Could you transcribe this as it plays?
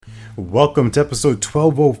Welcome to episode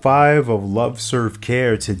 1205 of Love Serve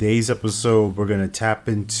Care. Today's episode, we're going to tap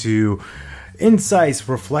into insights,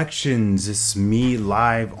 reflections. It's me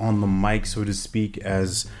live on the mic, so to speak,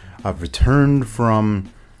 as I've returned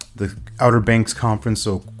from the Outer Banks conference.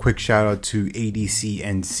 So quick shout out to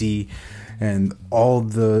Adcnc and all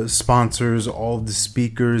the sponsors, all the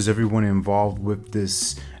speakers, everyone involved with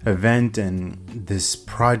this event and this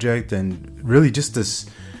project, and really just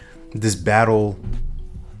this battle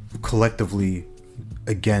collectively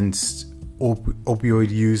against opioid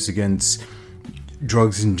use, against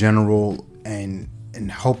drugs in general, and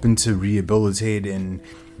helping to rehabilitate and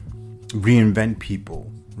reinvent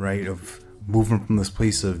people, right? Of moving from this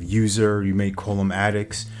place of user, you may call them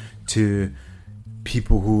addicts, to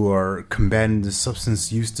people who are combating the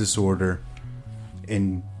substance use disorder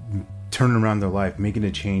and turning around their life, making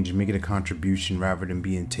a change, making a contribution rather than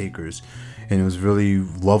being takers. And it was really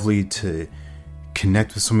lovely to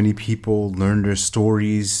connect with so many people, learn their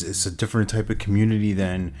stories. It's a different type of community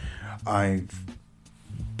than I've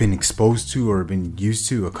been exposed to or been used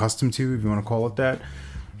to, accustomed to, if you want to call it that.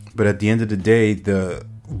 But at the end of the day, the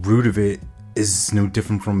root of it is no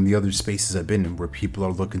different from the other spaces I've been in, where people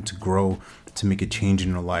are looking to grow, to make a change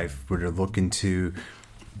in their life, where they're looking to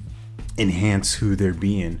enhance who they're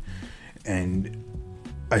being. And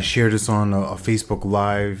I shared this on a Facebook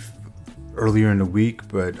Live earlier in the week,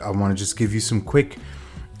 but I want to just give you some quick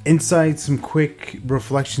insights, some quick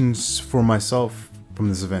reflections for myself from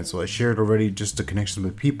this event. So I shared already just the connection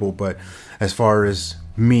with people, but as far as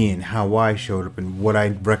me and how I showed up and what I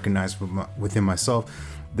recognized within myself,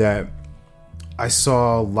 that I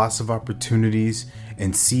saw lots of opportunities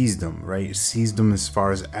and seized them, right? Seized them as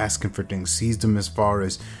far as asking for things, seized them as far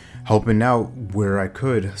as helping out where I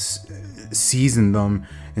could, seizing them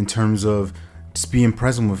in terms of just being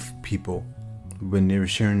present with people when they were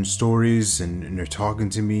sharing stories and they're talking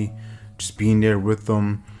to me, just being there with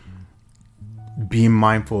them, being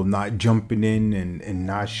mindful of not jumping in and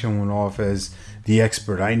not showing off as the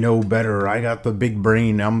expert. I know better. I got the big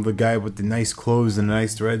brain. I'm the guy with the nice clothes and the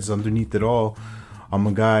nice threads underneath it all. I'm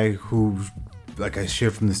a guy who, like I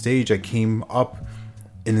shared from the stage, I came up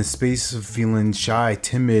in a space of feeling shy,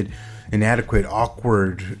 timid, inadequate,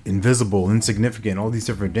 awkward, invisible, insignificant, all these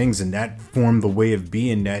different things, and that formed the way of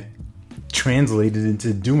being that translated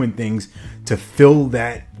into doing things to fill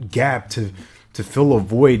that gap, to fill a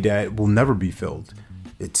void that will never be filled.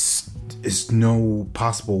 It's no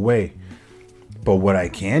possible way. But what I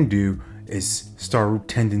can do is start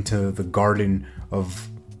tending to the garden of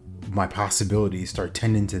my possibilities, start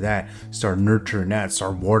tending to that, start nurturing that,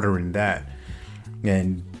 start watering that.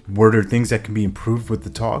 And were there things that can be improved with the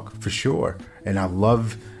talk? For sure. And I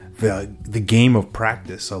love the game of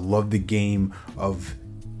practice. I love the game of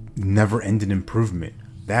never-ending improvement.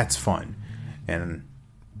 That's fun. And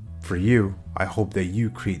for you, I hope that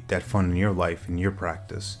you create that fun in your life, in your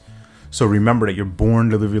practice. So remember that you're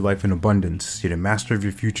born to live your life in abundance. You're the master of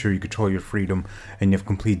your future, you control your freedom, and you have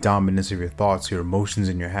complete dominance of your thoughts, your emotions,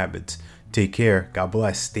 and your habits. Take care. God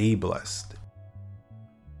bless. Stay blessed.